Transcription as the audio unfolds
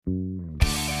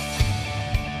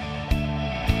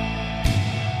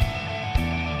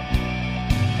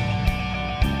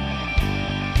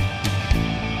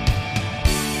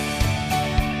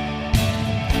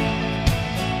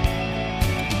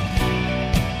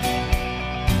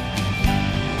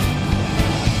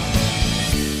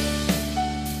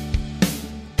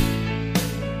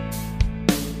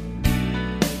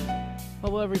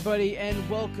everybody, and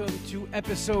welcome to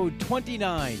episode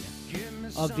 29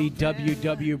 of the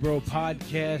WW Bro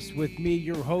podcast with me,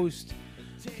 your host,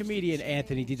 comedian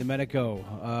Anthony DiDomenico.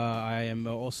 I am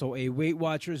also a Weight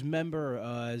Watchers member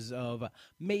as of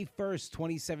May 1st,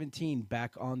 2017,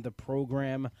 back on the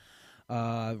program.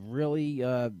 First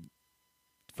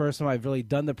time I've really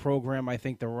done the program, I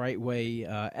think, the right way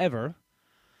ever,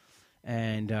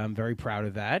 and I'm very proud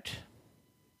of that.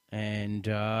 And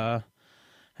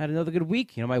had another good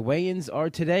week. You know, my weigh-ins are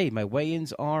today. My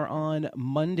weigh-ins are on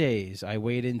Mondays. I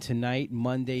weighed in tonight,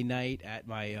 Monday night, at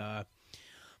my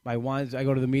I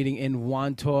go to the meeting in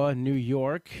Wantagh, New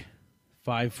York,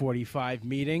 5:45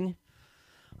 meeting.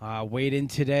 Weighed in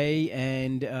today,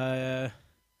 and you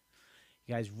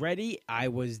guys ready? I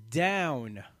was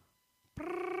down.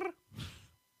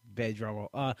 Bad drum roll.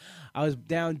 I was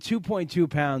down 2.2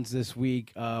 pounds this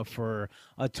week for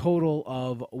a total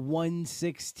of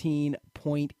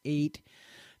 116.8.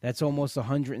 That's almost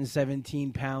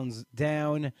 117 pounds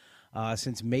down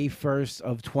since May 1st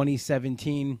of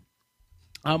 2017.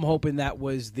 I'm hoping that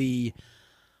was the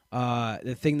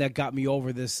thing that got me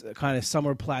over this kind of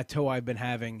summer plateau I've been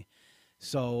having.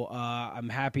 So I'm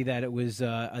happy that it was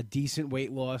a decent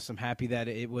weight loss. I'm happy that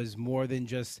it was more than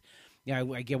just... Yeah, I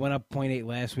went up 0.8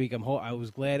 last week. I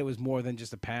was glad it was more than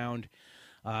just a pound.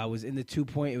 I was in the 2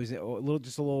 point. It was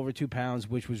just a little over 2 pounds,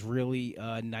 which was really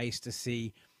nice to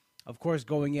see. Of course,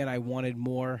 going in, I wanted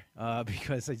more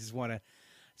because I just want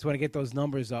to get those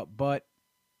numbers up. But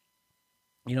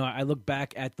you know, I look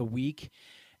back at the week,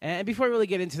 and before I really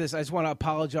get into this, I just want to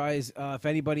apologize if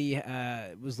anybody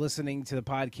was listening to the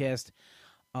podcast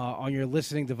on your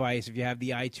listening device. If you have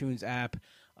the iTunes app,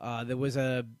 there was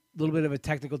a little bit of a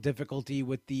technical difficulty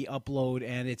with the upload,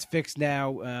 and it's fixed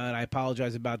now, and I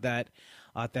apologize about that.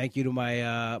 Thank you to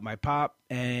my pop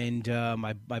and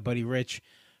my buddy Rich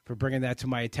for bringing that to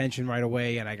my attention right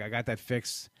away, and I got that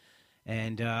fixed.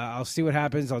 And I'll see what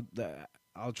happens.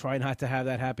 I'll try not to have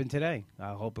that happen today.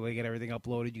 I'll hopefully get everything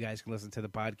uploaded. You guys can listen to the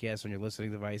podcast on your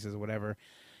listening devices or whatever,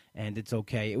 and it's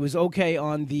okay. It was okay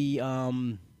on the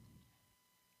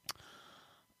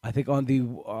I think on the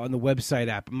website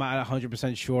app. I'm not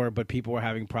 100% sure, but people were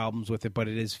having problems with it, but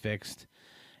it is fixed.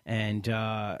 And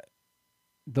I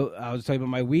was talking about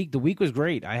my week. The week was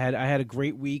great. I had a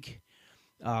great week.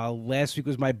 Last week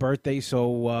was my birthday,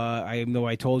 so I know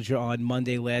I told you on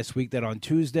Monday last week that on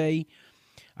Tuesday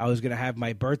I was going to have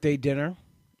my birthday dinner,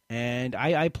 and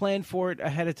I planned for it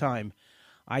ahead of time.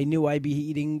 I knew I'd be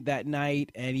eating that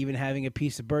night and even having a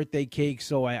piece of birthday cake,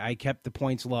 so I kept the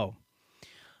points low.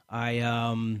 I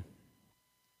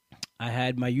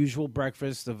had my usual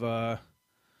breakfast of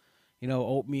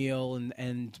oatmeal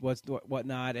and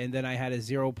whatnot, and then I had a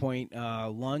 0 point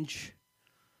lunch,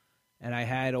 and I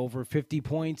had over 50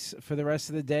 points for the rest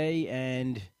of the day,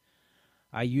 and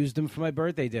I used them for my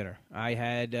birthday dinner. I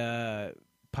had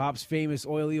Pop's famous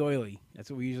oily. That's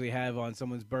what we usually have on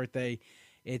someone's birthday.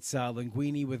 It's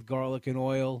linguine with garlic and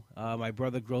oil. My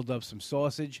brother grilled up some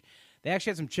sausage. They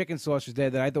actually had some chicken sausage there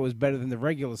that I thought was better than the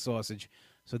regular sausage,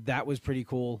 so that was pretty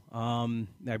cool.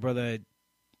 My brother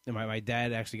and my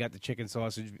dad actually got the chicken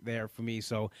sausage there for me,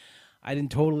 so I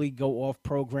didn't totally go off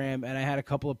program, and I had a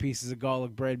couple of pieces of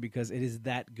garlic bread because it is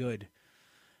that good.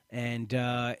 And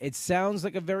it sounds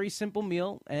like a very simple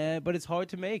meal, but it's hard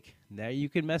to make. Now you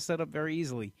can mess that up very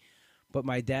easily. But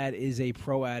my dad is a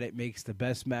pro at it, makes the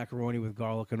best macaroni with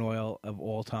garlic and oil of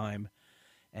all time.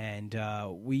 And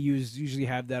we usually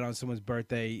have that on someone's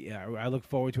birthday. I look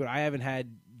forward to it. I haven't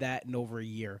had that in over a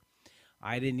year.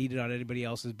 I didn't eat it on anybody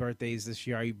else's birthdays this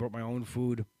year. I brought my own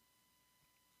food.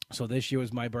 So this year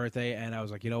was my birthday, and I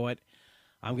was like, you know what?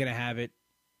 I'm going to have it.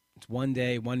 It's one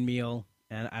day, one meal,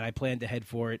 and I planned to head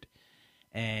for it.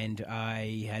 And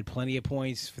I had plenty of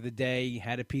points for the day,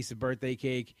 had a piece of birthday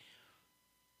cake,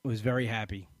 was very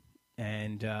happy,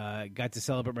 and got to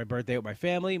celebrate my birthday with my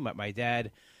family, my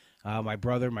dad, my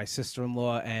brother, my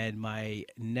sister-in-law, and my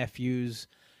nephews,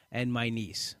 and my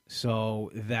niece.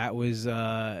 So that was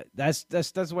that's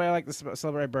the way I like to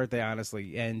celebrate my birthday,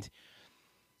 honestly, and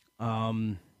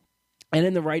in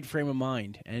the right frame of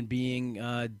mind, and being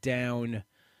down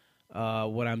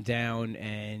when I'm down,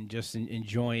 and just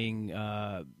enjoying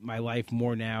my life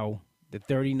more now. The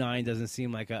 39 doesn't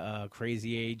seem like a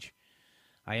crazy age.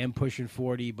 I am pushing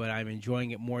 40, but I'm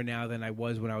enjoying it more now than I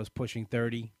was when I was pushing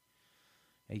 30.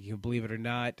 You can believe it or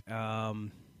not.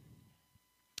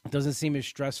 It doesn't seem as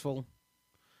stressful.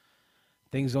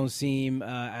 Things don't seem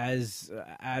as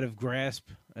out of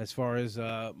grasp as far as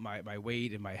my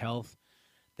weight and my health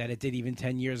that it did even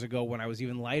 10 years ago when I was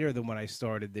even lighter than when I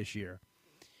started this year.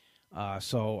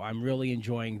 So I'm really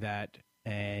enjoying that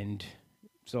and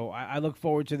So I look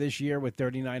forward to this year what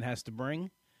 39 has to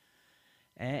bring.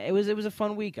 And it was a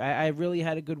fun week. I really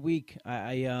had a good week.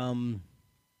 I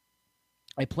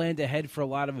planned ahead for a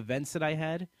lot of events that I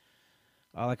had.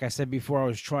 Like I said before, I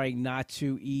was trying not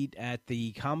to eat at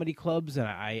the comedy clubs, and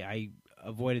I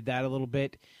avoided that a little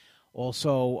bit.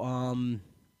 Also,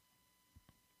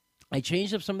 I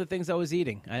changed up some of the things I was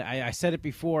eating. I said it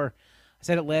before. I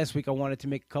said it last week. I wanted to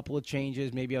make a couple of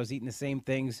changes. Maybe I was eating the same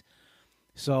things.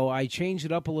 So I changed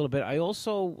it up a little bit. I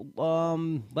also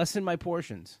lessened my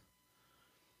portions.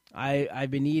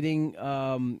 I've been eating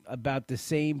about the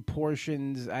same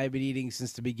portions I've been eating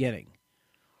since the beginning.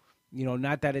 You know,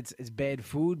 not that it's bad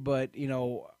food, but, you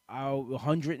know,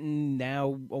 100 and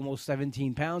now almost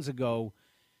 17 pounds ago,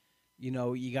 you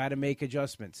know, you got to make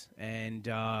adjustments. And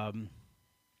I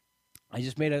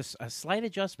just made a slight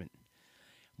adjustment.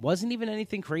 Wasn't even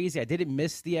anything crazy. I didn't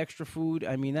miss the extra food.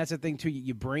 I mean, that's the thing, too.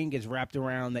 Your brain gets wrapped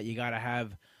around that you got to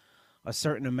have a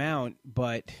certain amount.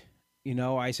 But, you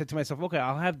know, I said to myself, okay,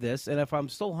 I'll have this. And if I'm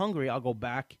still hungry, I'll go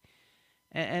back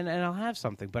and I'll have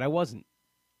something. But I wasn't.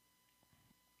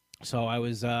 So I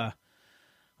was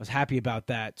happy about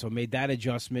that. So I made that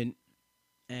adjustment,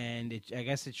 and I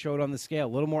guess it showed on the scale.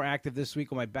 A little more active this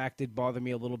week. My back did bother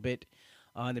me a little bit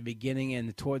in the beginning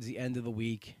and towards the end of the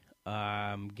week.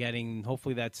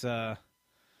 Hopefully that'll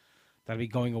be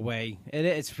going away.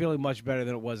 It's feeling much better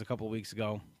than it was a couple of weeks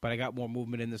ago, but I got more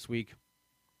movement in this week.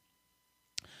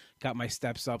 Got my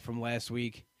steps up from last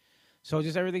week. So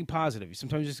just everything positive.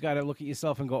 Sometimes you just got to look at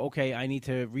yourself and go, okay, I need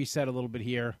to reset a little bit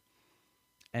here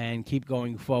and keep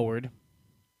going forward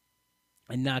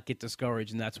and not get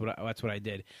discouraged, and that's what I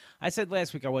did. I said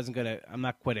last week I'm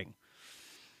not quitting.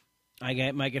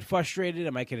 I might get frustrated,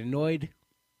 I might get annoyed,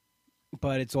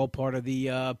 but it's all part of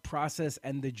the process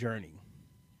and the journey.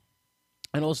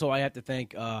 And also I have to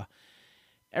thank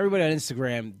everybody on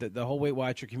Instagram. The whole Weight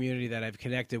Watcher community that I've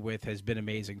connected with has been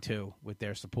amazing too, with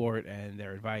their support and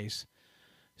their advice.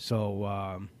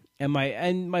 So And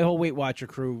my whole Weight Watcher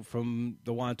crew from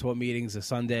the Wantor meetings, the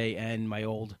Sunday, and my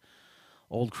old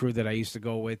crew that I used to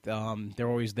go with, they're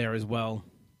always there as well.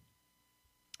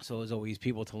 So there's always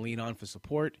people to lean on for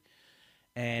support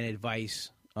and advice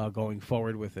going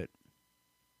forward with it.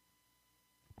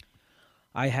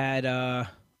 I had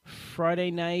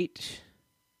Friday night.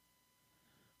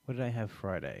 What did I have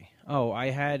Friday? Oh,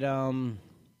 I had I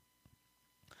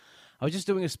was just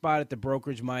doing a spot at the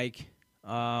brokerage mic.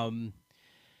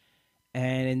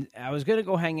 And I was going to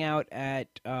go hang out at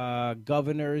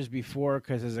Governor's before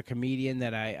because there's a comedian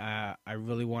that I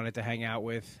really wanted to hang out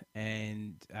with.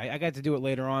 And I got to do it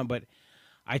later on, but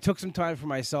I took some time for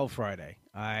myself Friday.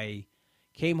 I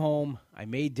came home, I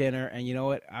made dinner, and you know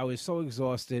what? I was so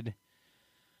exhausted.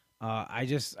 I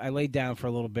laid down for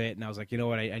a little bit, and I was like, you know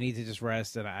what? I need to just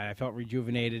rest, and I felt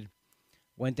rejuvenated.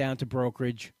 Went down to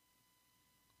brokerage,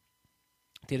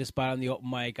 did a spot on the open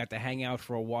mic, got to hang out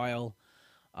for a while.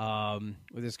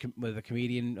 With a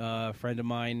comedian friend of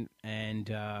mine, and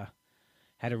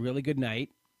had a really good night.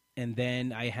 And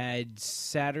then I had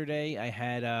Saturday,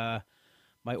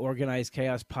 my Organized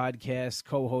Chaos podcast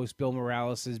co-host Bill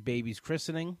Morales' baby's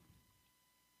christening.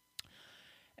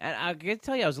 And I got to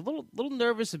tell you, I was a little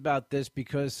nervous about this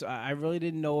because I really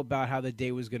didn't know about how the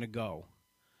day was going to go.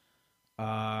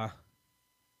 Let's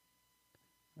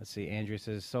see, Andrea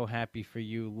says, so happy for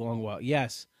you, Longwell.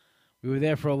 Yes. We were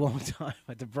there for a long time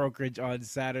at the brokerage on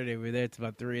Saturday. We were there till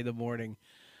about 3 in the morning.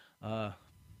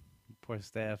 Poor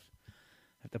staff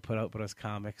have to put up with us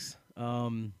comics.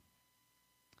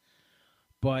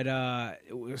 But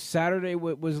Saturday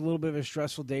was a little bit of a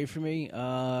stressful day for me.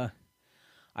 I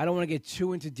don't want to get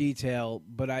too into detail,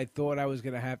 but I thought I was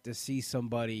going to have to see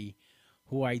somebody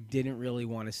who I didn't really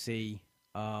want to see.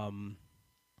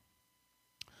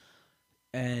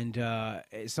 And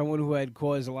someone who had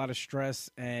caused a lot of stress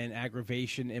and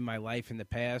aggravation in my life in the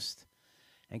past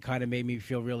and kind of made me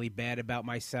feel really bad about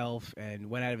myself and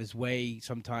went out of his way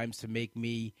sometimes to make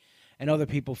me and other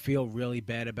people feel really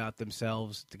bad about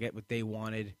themselves to get what they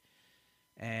wanted.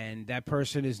 And that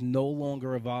person is no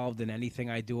longer involved in anything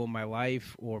I do in my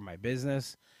life or my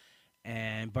business.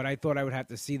 But I thought I would have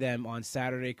to see them on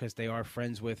Saturday because they are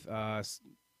friends with they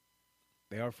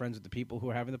are friends with the people who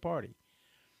are having the party.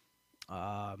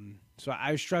 So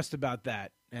I was stressed about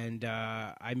that, and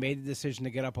I made the decision to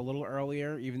get up a little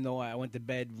earlier, even though I went to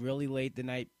bed really late the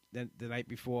night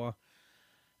before.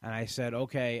 And I said,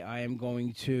 okay, I am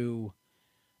going to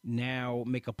now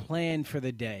make a plan for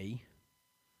the day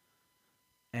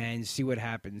and see what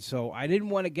happens. So I didn't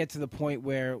want to get to the point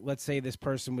where, let's say this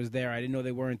person was there, I didn't know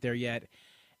they weren't there yet,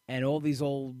 and all these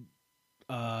old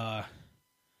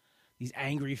these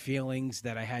angry feelings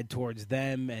that I had towards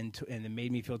them, and it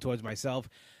made me feel towards myself,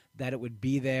 that it would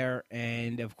be there.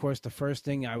 And of course, the first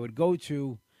thing I would go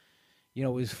to,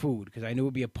 was food, because I knew it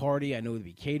would be a party. I knew it would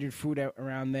be catered food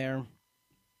around there.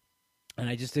 And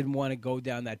I just didn't want to go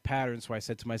down that pattern. So I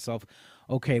said to myself,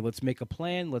 okay, let's make a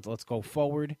plan. Let's go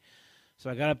forward.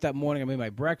 So I got up that morning. I made my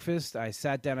breakfast. I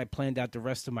sat down. I planned out the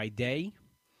rest of my day.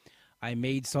 I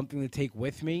made something to take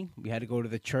with me. We had to go to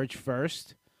the church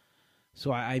first.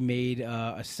 So I made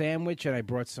a sandwich, and I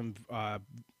brought some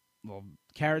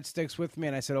carrot sticks with me.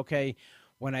 And I said, okay,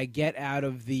 when I get out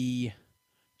of the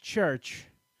church,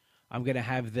 I'm going to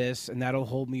have this, and that'll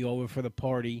hold me over for the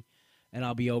party, and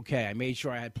I'll be okay. I made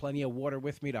sure I had plenty of water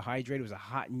with me to hydrate. It was a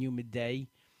hot and humid day.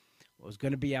 I was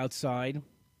going to be outside.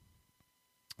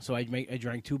 So I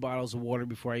drank 2 bottles of water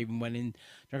before I even went in.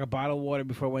 Drank a bottle of water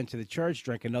before I went to the church.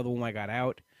 Drank another one when I got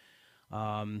out.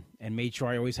 And made sure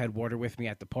I always had water with me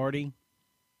at the party.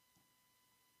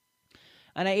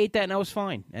 And I ate that, and I was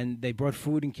fine. And they brought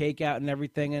food and cake out and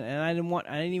everything, and I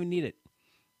didn't even need it.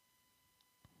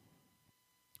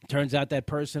 Turns out that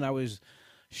person I was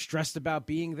stressed about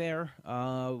being there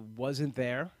wasn't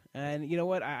there. And you know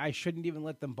what? I shouldn't even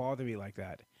let them bother me like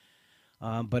that.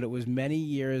 But it was many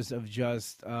years of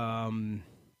just of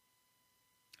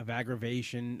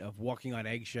aggravation, of walking on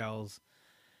eggshells,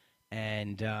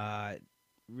 and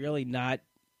really not.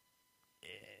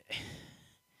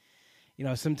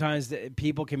 Sometimes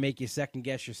people can make you second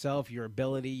guess yourself, your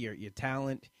ability, your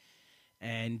talent,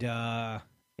 and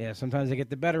sometimes they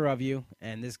get the better of you.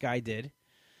 And this guy did.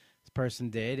 This person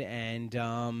did, and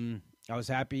I was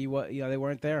happy. They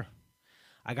weren't there.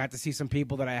 I got to see some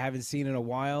people that I haven't seen in a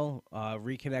while,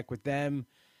 reconnect with them,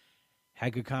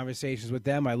 had good conversations with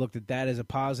them. I looked at that as a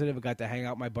positive. I got to hang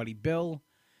out with my buddy Bill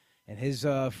and his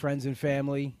friends and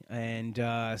family, and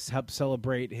help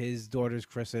celebrate his daughter's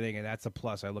christening, and that's a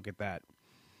plus. I look at that.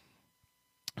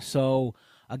 So,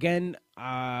 again,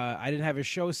 I didn't have a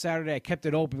show Saturday. I kept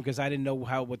it open because I didn't know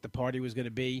what the party was going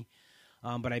to be,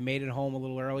 but I made it home a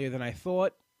little earlier than I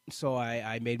thought, so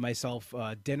I made myself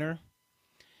dinner.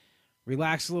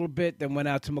 Relaxed a little bit, then went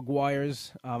out to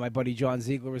McGuire's. My buddy John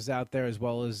Ziegler was out there, as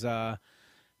well as the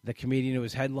comedian who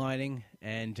was headlining.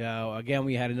 And again,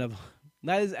 we had another,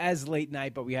 not as late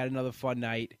night, but we had another fun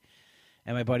night.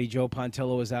 And my buddy Joe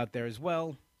Pontillo was out there as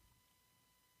well.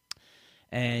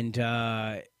 And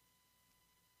the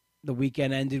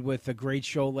weekend ended with a great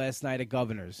show last night at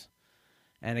Governor's.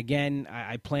 And again,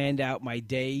 I planned out my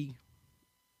day.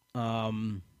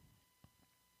 And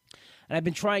I've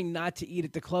been trying not to eat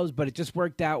at the clubs, but it just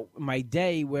worked out my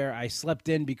day where I slept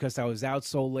in because I was out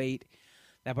so late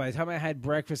that by the time I had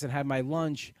breakfast and had my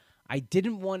lunch, I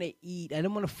didn't want to eat. I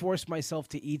didn't want to force myself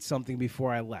to eat something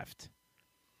before I left.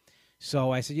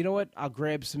 So I said, you know what? I'll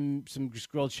grab some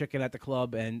grilled chicken at the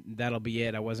club, and that'll be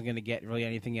it. I wasn't going to get really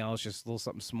anything else, just a little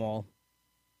something small.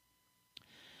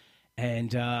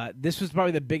 And this was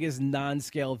probably the biggest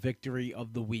non-scale victory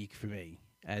of the week for me,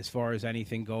 as far as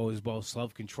anything goes, both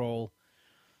self-control.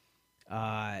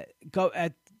 At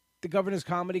the Governor's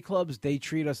Comedy Clubs, they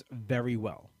treat us very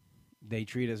well. They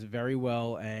treat us very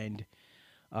well, and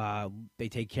they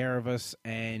take care of us.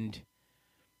 And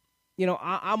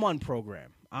I'm on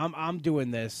program. I'm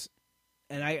doing this,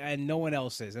 and no one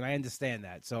else is, and I understand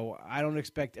that. So I don't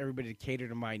expect everybody to cater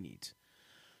to my needs.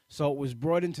 So it was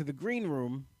brought into the green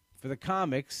room for the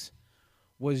comics.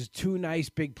 Was 2 nice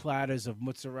big platters of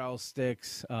mozzarella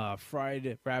sticks,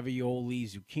 fried ravioli,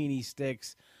 zucchini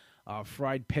sticks,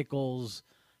 fried pickles,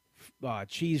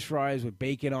 cheese fries with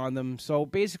bacon on them. So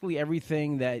basically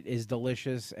everything that is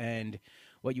delicious and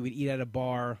what you would eat at a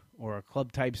bar or a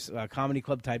club type, comedy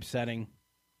club type setting.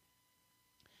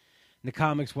 And the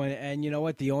comics went, and you know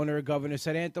what? The owner of Governor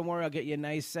said, "Aunt, don't worry, I'll get you a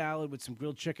nice salad with some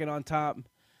grilled chicken on top."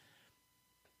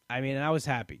 I mean, I was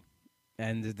happy.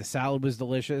 And the salad was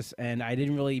delicious, and I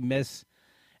didn't really miss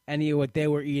any of what they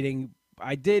were eating.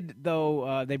 I did,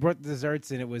 though. They brought the desserts,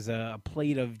 and it was a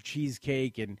plate of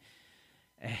cheesecake and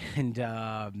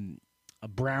a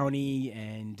brownie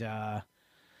and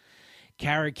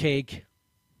carrot cake.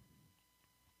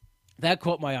 That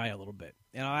caught my eye a little bit.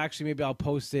 And maybe I'll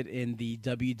post it in the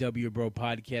WW Bro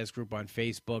podcast group on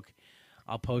Facebook.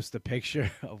 I'll post a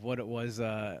picture of what it was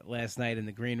last night in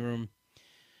the green room.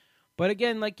 But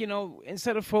again,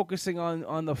 instead of focusing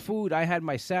on the food, I had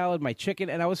my salad, my chicken,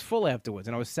 and I was full afterwards,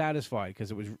 and I was satisfied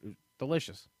because it was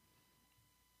delicious.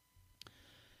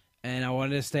 And I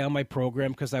wanted to stay on my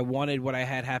program because I wanted what I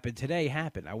had happen today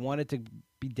happen. I wanted to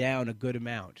be down a good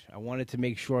amount. I wanted to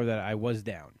make sure that I was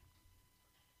down.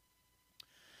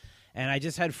 And I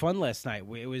just had fun last night.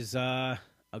 It was a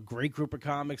great group of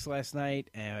comics last night,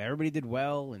 and everybody did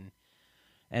well, and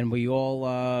and we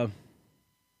all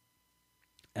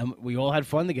had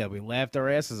fun together. We laughed our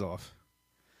asses off.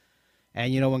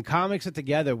 And when comics are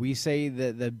together, we say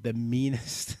the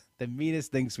meanest the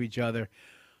meanest things to each other.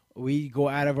 We go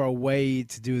out of our way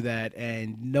to do that,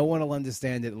 and no one will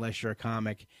understand it unless you're a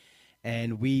comic.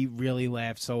 And we really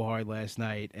laughed so hard last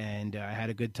night, and I had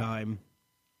a good time.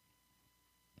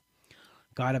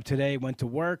 Got up today, went to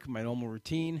work, my normal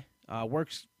routine.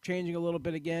 Work's changing a little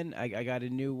bit again. I got a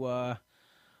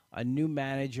new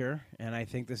manager, and I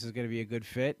think this is going to be a good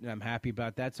fit, and I'm happy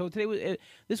about that. So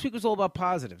this week was all about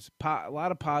positives, a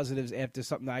lot of positives after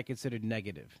something that I considered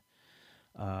negative.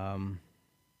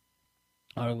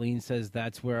 Arlene says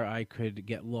that's where I could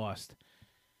get lost.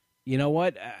 You know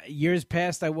what? Years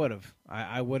past, I would have.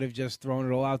 I would have just thrown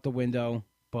it all out the window,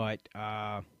 but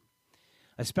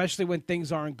especially when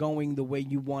things aren't going the way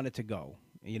you want it to go,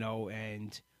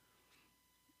 and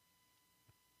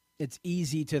it's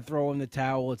easy to throw in the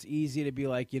towel. It's easy to be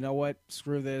like, you know what?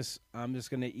 Screw this. I'm just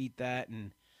going to eat that.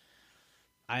 And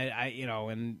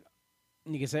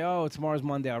and you can say, oh, tomorrow's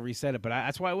Monday. I'll reset it. But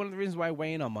that's why one of the reasons why I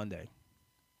weigh in on Monday.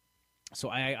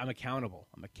 So I'm accountable.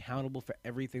 I'm accountable for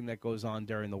everything that goes on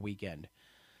during the weekend.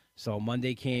 So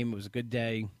Monday came. It was a good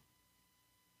day.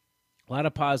 A lot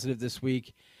of positive this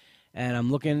week. And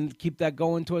I'm looking to keep that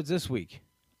going towards this week.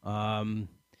 My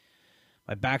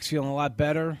back's feeling a lot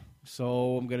better.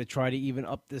 So I'm going to try to even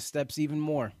up the steps even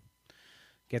more.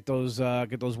 Get those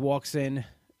walks in.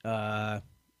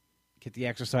 Get the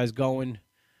exercise going.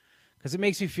 Because it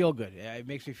makes me feel good. It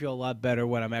makes me feel a lot better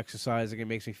when I'm exercising. It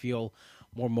makes me feel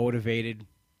more motivated.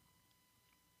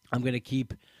 I'm going to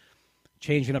keep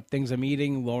changing up things I'm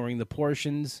eating, lowering the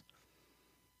portions.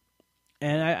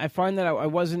 And I find that I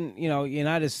wasn't, you're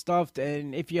not as stuffed.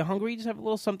 And if you're hungry, you just have a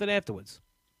little something afterwards.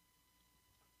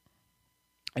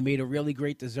 I made a really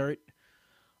great dessert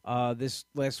this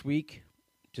last week,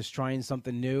 just trying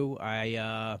something new.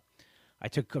 I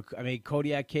made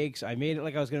Kodiak cakes. I made it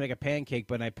like I was going to make a pancake,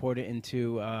 but I poured it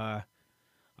into a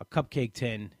cupcake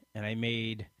tin, and I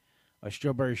made a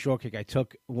strawberry shortcake. I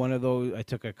took one of those. I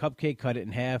took a cupcake, cut it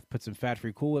in half, put some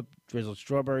fat-free Cool Whip, drizzled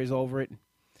strawberries over it,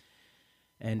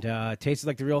 and it tasted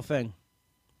like the real thing.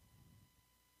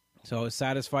 So I was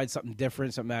satisfied, something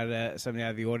different, something out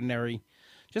of the ordinary.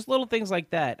 Just little things like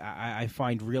that I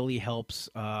find really helps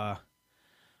my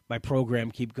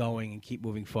program keep going and keep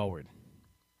moving forward.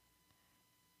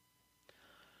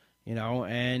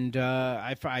 And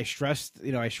I stressed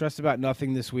about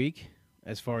nothing this week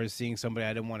as far as seeing somebody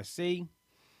I didn't want to see.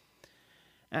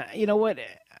 You know what?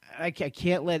 I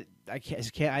can't let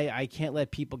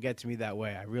people get to me that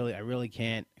way. I really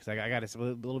can't, because I got a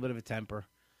little bit of a temper,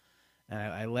 and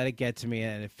I let it get to me,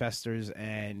 and it festers,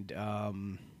 and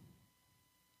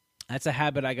that's a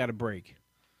habit I got to break.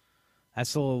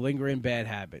 That's a little lingering bad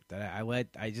habit that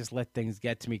I just let things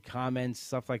get to me, comments,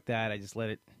 stuff like that. I just let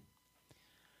it.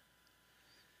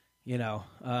 There's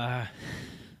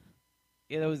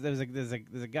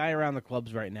a guy around the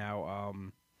clubs right now.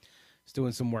 He's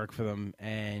doing some work for them,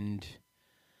 and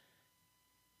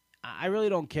I really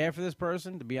don't care for this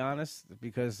person, to be honest,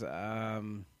 because I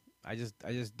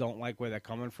just don't like where they're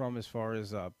coming from as far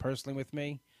as personally with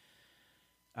me.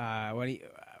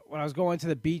 When I was going to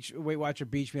the Weight Watcher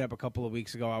beach meetup a couple of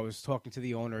weeks ago, I was talking to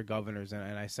the owner of Governors,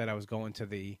 and I said I was going to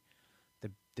the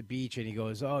beach, and he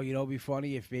goes, "Oh, it'd be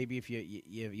funny if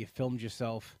you filmed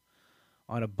yourself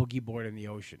on a boogie board in the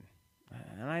ocean."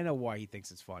 And I know why he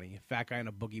thinks it's funny. A fat guy on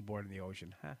a boogie board in the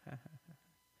ocean.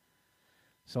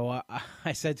 So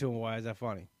I said to him, "Why is that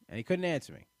funny?" And he couldn't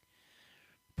answer me.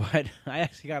 But I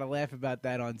actually got a laugh about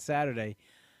that on Saturday.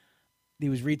 He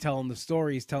was retelling the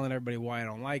stories, telling everybody why I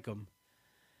don't like him.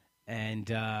 And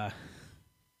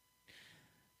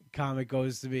comic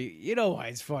goes to me, "You know why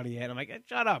it's funny?" And I'm like,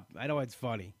 "Shut up. I know it's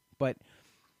funny." But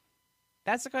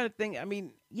that's the kind of thing, I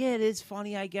mean, yeah, it is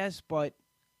funny, I guess, but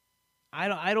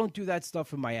I don't do that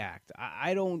stuff in my act.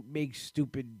 I don't make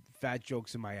stupid fat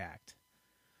jokes in my act.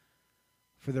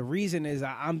 For the reason is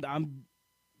I'm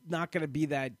not going to be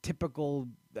that typical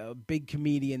big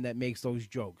comedian that makes those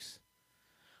jokes.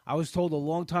 I was told a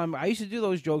long time, I used to do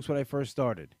those jokes when I first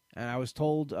started. And I was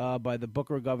told by the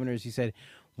Booker of Governors, he said,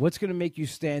 "What's going to make you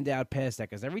stand out past that?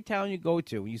 Because every town you go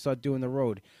to, when you start doing the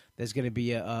road, there's going to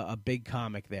be a big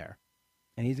comic there.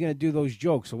 And he's going to do those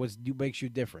jokes, so what makes you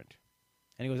different?"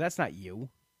 And he goes, "That's not you.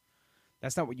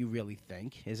 That's not what you really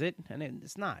think, is it?" And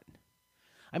it's not.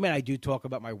 I mean, I do talk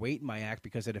about my weight in my act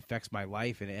because it affects my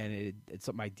life, and it's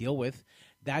something I deal with.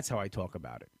 That's how I talk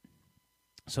about it.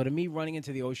 So to me, running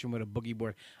into the ocean with a boogie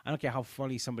board, I don't care how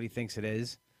funny somebody thinks it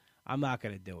is, I'm not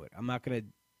going to do it.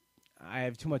 I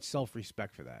have too much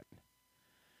self-respect for that.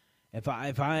 If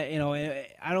I,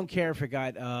 I don't care if it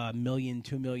got a million,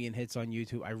 2 million hits on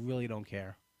YouTube. I really don't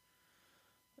care.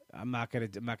 I'm not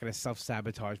gonna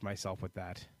self-sabotage myself with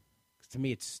that. 'Cause to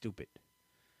me, it's stupid.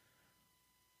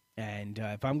 And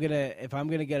if I'm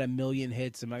gonna get a million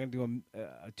hits, am I gonna do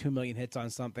a 2 million hits on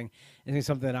something? It's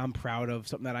something that I'm proud of,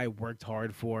 something that I worked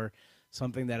hard for,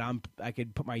 something that I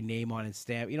could put my name on and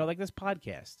stamp. Like this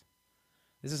podcast.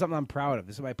 This is something I'm proud of.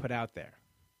 This is what I put out there.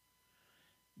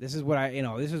 This is what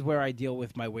this is where I deal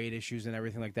with my weight issues and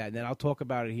everything like that. And then I'll talk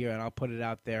about it here and I'll put it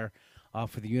out there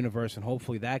for the universe, and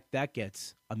hopefully that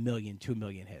gets a million, 2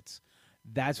 million hits.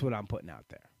 That's what I'm putting out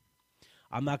there.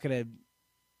 I'm not gonna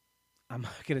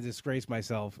disgrace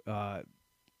myself for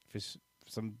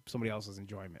somebody else's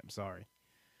enjoyment. I'm sorry.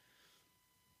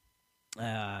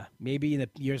 Maybe in the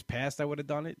years past I would have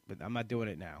done it, but I'm not doing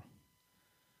it now.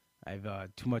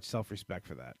 I've too much self-respect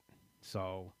for that.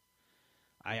 So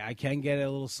I can get a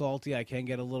little salty. I can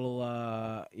get a little,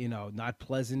 not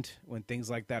pleasant when things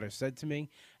like that are said to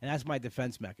me. And that's my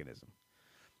defense mechanism.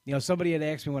 Somebody had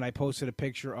asked me when I posted a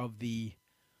picture of the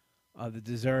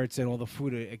desserts and all the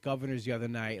food at Governor's the other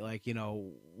night, like,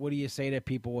 what do you say to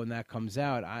people when that comes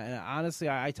out? Honestly,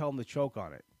 I tell them to choke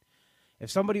on it.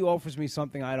 If somebody offers me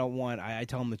something I don't want, I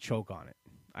tell them to choke on it.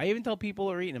 I even tell people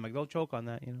who are eating, I'm like, don't choke on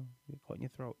that, get caught in your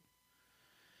throat.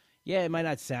 Yeah, it might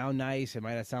not sound nice, it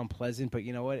might not sound pleasant, but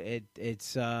you know what?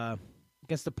 It's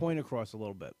gets the point across a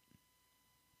little bit.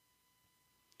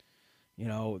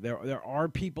 There are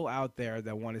people out there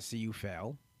that want to see you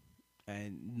fail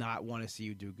and not want to see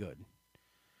you do good.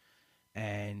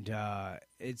 And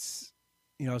it's,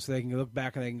 so they can look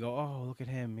back and they can go, oh, look at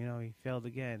him, he failed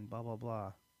again, blah, blah,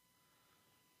 blah.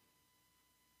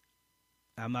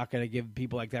 I'm not going to give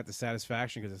people like that the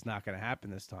satisfaction because it's not going to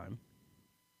happen this time.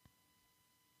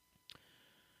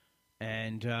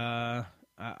 And I'm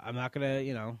not going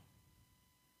to,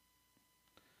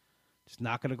 just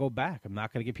not going to go back. I'm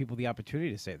not going to give people the opportunity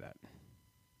to say that.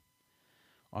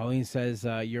 Arlene says,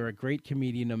 you're a great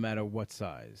comedian no matter what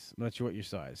size. I'm not sure what your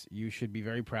size. You should be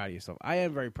very proud of yourself. I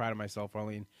am very proud of myself,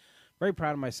 Arlene. Very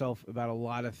proud of myself about a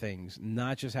lot of things,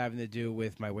 not just having to do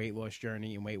with my weight loss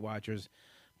journey and Weight Watchers,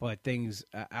 but things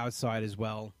outside as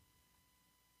well.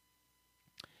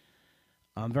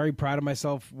 I'm very proud of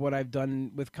myself, what I've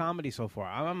done with comedy so far.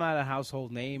 I'm not a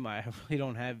household name. I really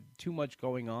don't have too much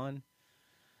going on.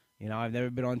 I've never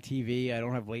been on TV. I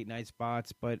don't have late night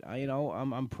spots, but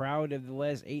I'm proud of the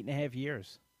last 8.5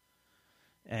 years.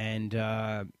 And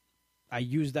I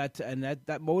use that and that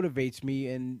motivates me,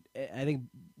 and I think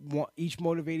each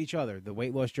motivate each other. The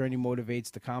weight loss journey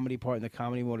motivates the comedy part, and the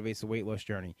comedy motivates the weight loss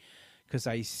journey. Because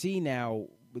I see now,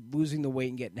 with losing the weight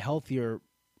and getting healthier,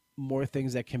 more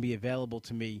things that can be available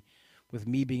to me with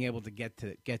me being able to get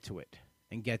to it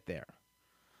and get there.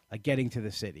 Like getting to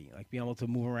the city, like being able to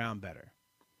move around better.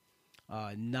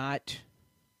 Not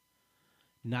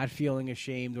feeling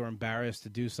ashamed or embarrassed to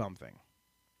do something.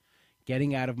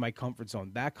 Getting out of my comfort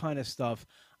zone. That kind of stuff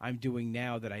I'm doing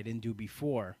now that I didn't do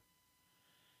before.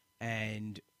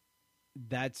 And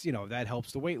that's, that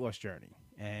helps the weight loss journey.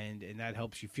 And that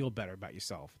helps you feel better about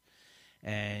yourself.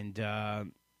 And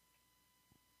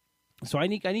so I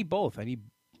need both. I need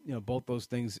both those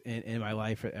things in my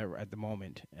life at the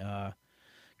moment.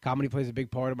 Comedy plays a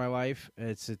big part of my life.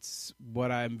 It's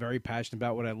what I'm very passionate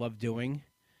about, what I love doing.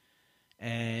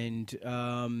 And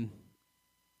I'm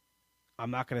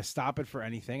not going to stop it for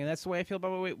anything. And that's the way I feel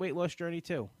about my weight loss journey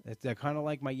too. They're kind of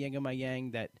like my yin and my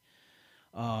yang that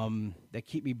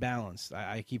keep me balanced.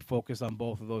 I keep focused on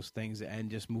both of those things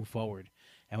and just move forward.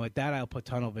 And with that, I'll put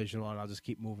tunnel vision on. I'll just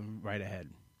keep moving right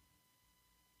ahead.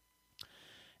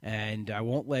 And I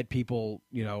won't let people,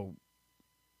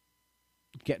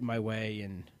 get in my way.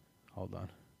 And hold on.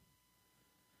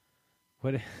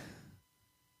 What?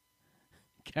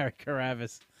 Carrie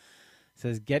Karavis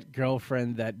says, get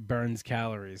girlfriend that burns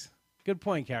calories. Good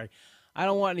point, Carrie. I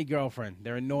don't want any girlfriend.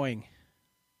 They're annoying.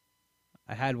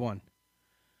 I had one.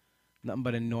 Nothing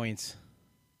but annoyance.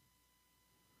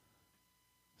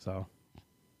 So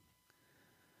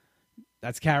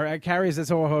that's Carrie. That's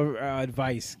all her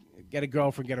advice. Get a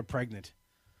girlfriend, get her pregnant.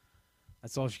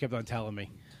 That's all she kept on telling me.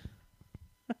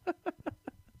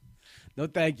 No,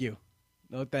 thank you.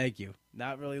 No, thank you.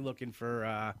 Not really looking for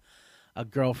a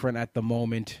girlfriend at the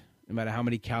moment, no matter how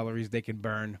many calories they can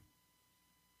burn.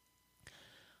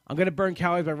 I'm going to burn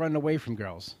calories by running away from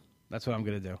girls. That's what I'm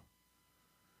going to do.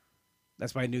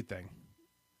 That's my new thing.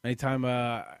 Anytime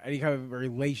any kind of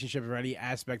relationship or any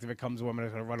aspect of it comes, I'm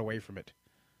going to run away from it.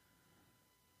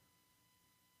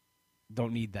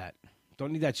 Don't need that.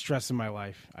 Don't need that stress in my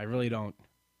life. I really don't.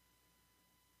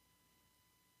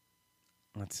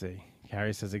 Let's see.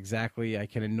 Carrie says exactly. I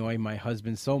can annoy my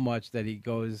husband so much that he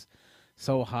goes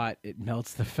so hot it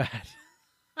melts the fat.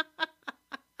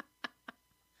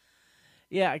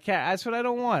 Yeah, that's what I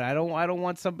don't want. I don't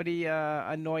want somebody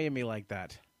annoying me like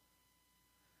that.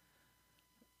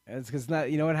 It's because not.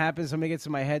 You know what happens? Somebody gets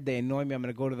in my head. They annoy me. I'm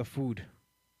going to go to the food.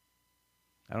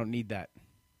 I don't need that.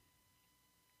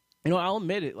 I'll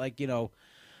admit it. Like,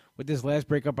 with this last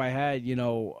breakup I had,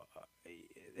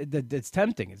 it's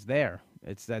tempting. It's there.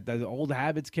 It's that the old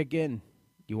habits kick in.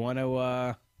 You want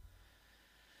to.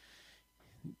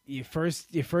 Your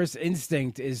first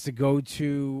instinct is to go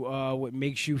to what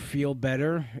makes you feel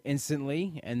better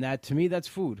instantly, and that to me that's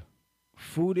food.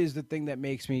 Food is the thing that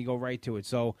makes me go right to it.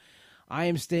 So I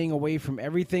am staying away from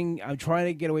everything. I'm trying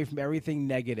to get away from everything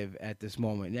negative at this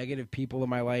moment. Negative people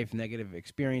in my life, negative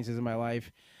experiences in my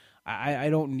life. I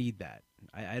don't need that.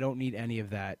 I don't need any of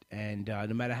that. And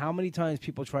no matter how many times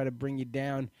people try to bring you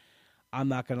down, I'm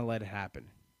not going to let it happen.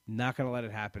 Not going to let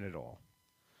it happen at all.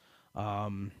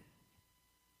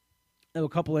 There were a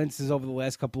couple instances over the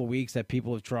last couple of weeks that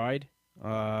people have tried,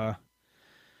 and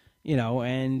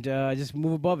just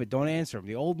move above it. Don't answer them.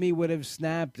 The old me would have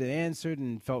snapped and answered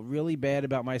and felt really bad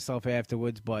about myself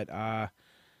afterwards, but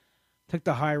took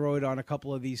the high road on a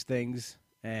couple of these things,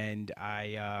 and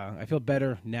I feel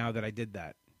better now that I did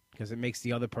that because it makes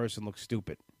the other person look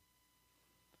stupid.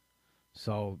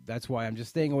 So that's why I'm just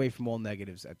staying away from all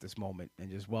negatives at this moment and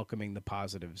just welcoming the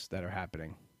positives that are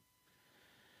happening.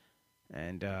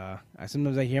 And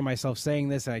sometimes I hear myself saying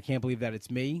this, and I can't believe that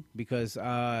it's me because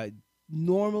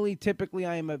typically,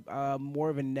 I am a more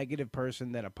of a negative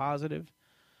person than a positive,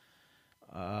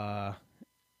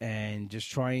 and just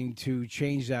trying to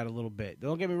change that a little bit.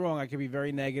 Don't get me wrong; I can be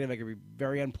very negative. I can be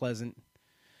very unpleasant.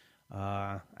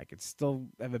 I could still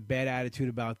have a bad attitude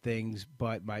about things,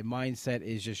 but my mindset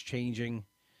is just changing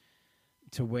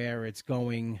to where it's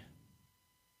going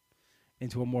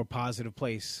into a more positive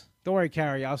place. Don't worry,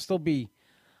 Carrie. I'll still be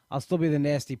the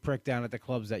nasty prick down at the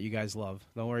clubs that you guys love.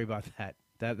 Don't worry about that.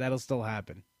 That'll still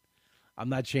happen. I'm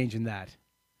not changing that.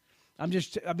 I'm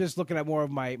just looking at more of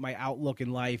my outlook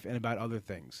in life and about other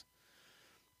things.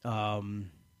 I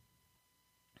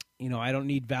don't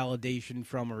need validation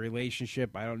from a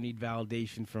relationship. I don't need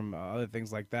validation from other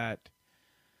things like that.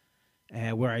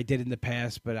 And where I did in the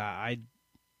past, but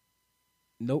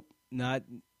nope, not.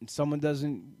 Someone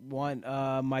doesn't want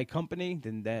my company,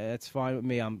 then that's fine with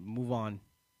me. I'm move on.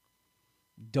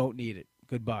 Don't need it.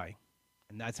 Goodbye.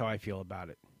 And that's how I feel about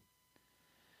it.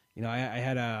 I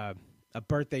had a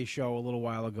birthday show a little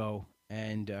while ago,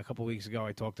 and a couple weeks ago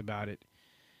I talked about it.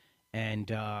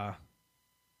 And, an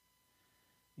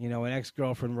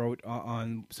ex-girlfriend wrote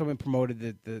on someone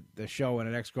promoted the show, and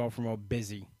an ex-girlfriend wrote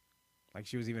busy, like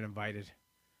she was even invited.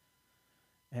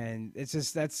 And that's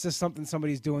just something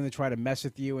somebody's doing to try to mess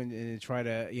with you and try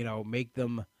to,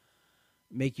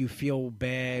 make you feel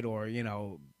bad or,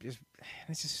 it's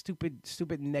just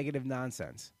stupid negative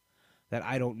nonsense that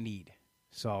I don't need.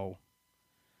 So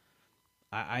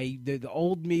the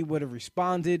old me would have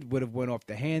responded, would have went off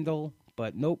the handle,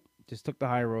 but nope, just took the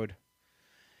high road.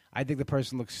 I think the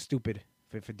person looks stupid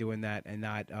for doing that and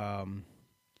not, and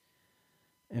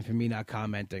for me not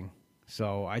commenting.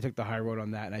 So I took the high road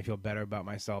on that, and I feel better about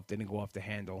myself. Didn't go off the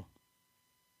handle.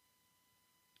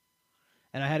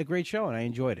 And I had a great show, and I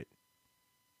enjoyed it.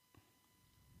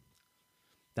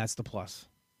 That's the plus.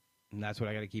 And that's what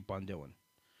I got to keep on doing.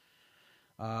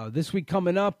 This week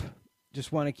coming up,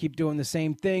 just want to keep doing the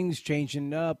same things,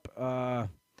 changing up the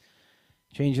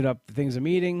things I'm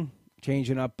eating,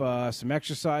 changing up some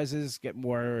exercises, get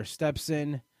more steps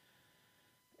in.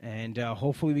 And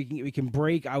hopefully we can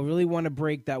break. I really want to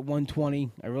break that 120.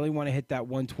 I really want to hit that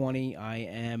 120. I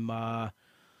am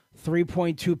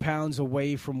 3.2 pounds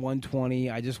away from 120.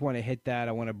 I just want to hit that.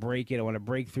 I want to break it. I want to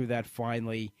break through that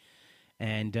finally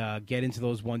and get into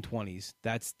those 120s.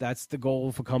 That's the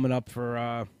goal for coming up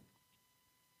for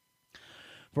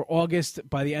August.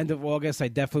 By the end of August, I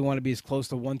definitely want to be as close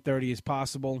to 130 as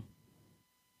possible.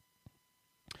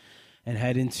 And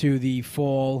head into the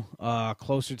fall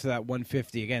closer to that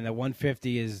 150. Again, that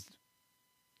 150 is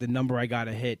the number I got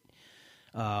to hit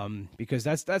because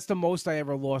that's the most I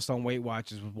ever lost on Weight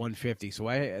Watchers was 150. So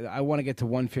I want to get to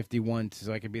 151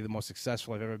 so I can be the most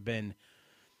successful I've ever been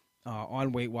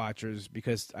on Weight Watchers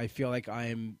because I feel like I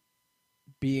am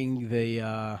being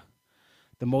the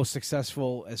most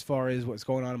successful as far as what's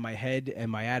going on in my head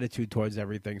and my attitude towards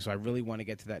everything. So I really want to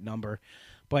get to that number.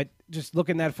 But just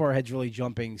looking that far ahead, really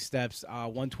jumping steps.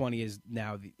 120 is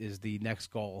the next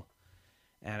goal,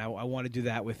 and I want to do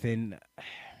that within.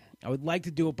 I would like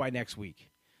to do it by next week.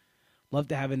 Love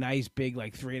to have a nice big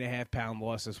 3.5 pound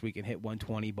loss this week and hit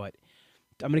 120, but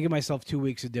I'm gonna give myself 2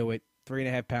 weeks to do it.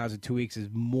 3.5 pounds in 2 weeks is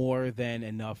more than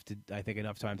enough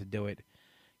enough time to do it.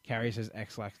 Carrie says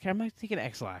X-Lax. I'm not taking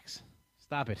X-Lax.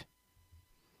 Stop it.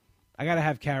 I gotta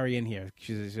have Carrie in here.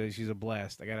 She's a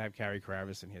blast. I gotta have Carrie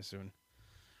Kravis in here soon.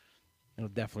 It'll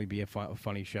definitely be a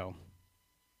funny show.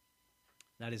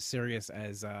 Not as serious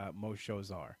as most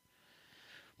shows are.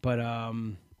 But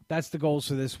that's the goals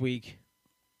for this week.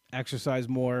 Exercise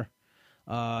more.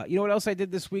 You know what else I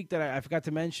did this week that I forgot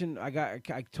to mention? I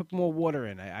took more water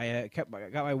in. I got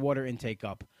my water intake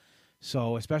up.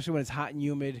 So especially when it's hot and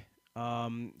humid,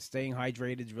 staying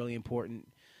hydrated is really important.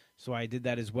 So I did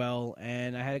that as well,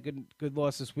 and I had a good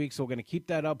loss this week. So we're gonna keep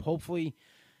that up. Hopefully,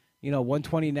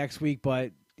 120 next week,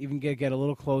 but even get a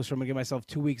little closer. I'm gonna give myself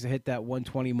 2 weeks to hit that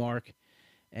 120 mark,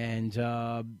 and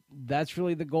that's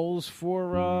really the goals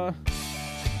for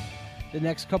the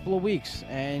next couple of weeks.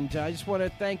 And I just want to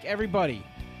thank everybody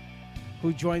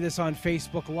who joined us on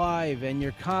Facebook Live and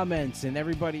your comments, and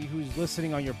everybody who's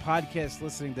listening on your podcast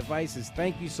listening devices.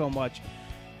 Thank you so much.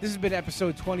 This has been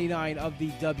episode 29 of the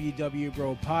WW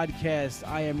Bro podcast.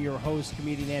 I am your host,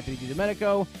 comedian Anthony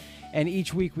DiDomenico, and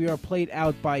each week we are played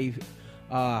out by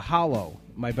Hollow,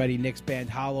 my buddy Nick's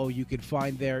band Hollow. You can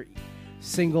find their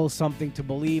single Something to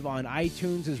Believe on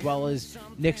iTunes, as well as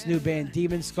Nick's new band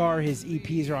Demon Scar. His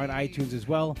EPs are on iTunes as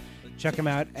well. Check them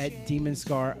out at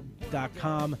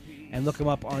demonscar.com and look them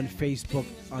up on Facebook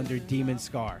under Demon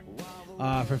Scar.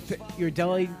 For your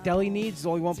deli needs, there's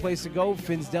only one place to go,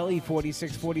 Finn's Deli,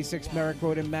 4646 Merrick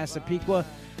Road in Massapequa.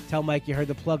 Tell Mike you heard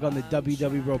the plug on the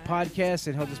WW Bro podcast,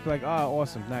 and he'll just be like, oh,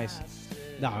 awesome, nice.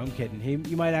 No, I'm kidding.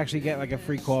 You might actually get like a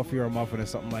free coffee or a muffin or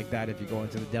something like that if you go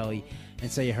into the deli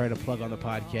and say you heard a plug on the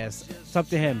podcast. It's up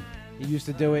to him. He used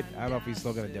to do it. I don't know if he's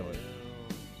still going to do it.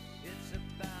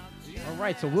 All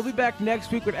right, so we'll be back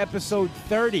next week with episode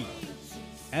 30.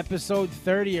 Episode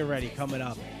 30 already coming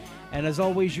up. And as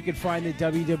always, you can find the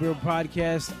WW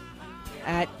Podcast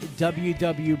at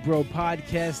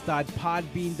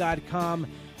www.bropodcast.podbean.com,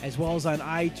 as well as on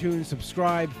iTunes.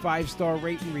 Subscribe, 5-star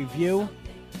rate and review.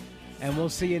 And we'll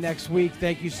see you next week.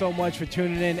 Thank you so much for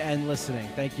tuning in and listening.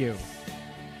 Thank you.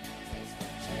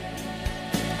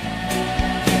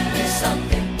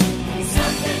 Something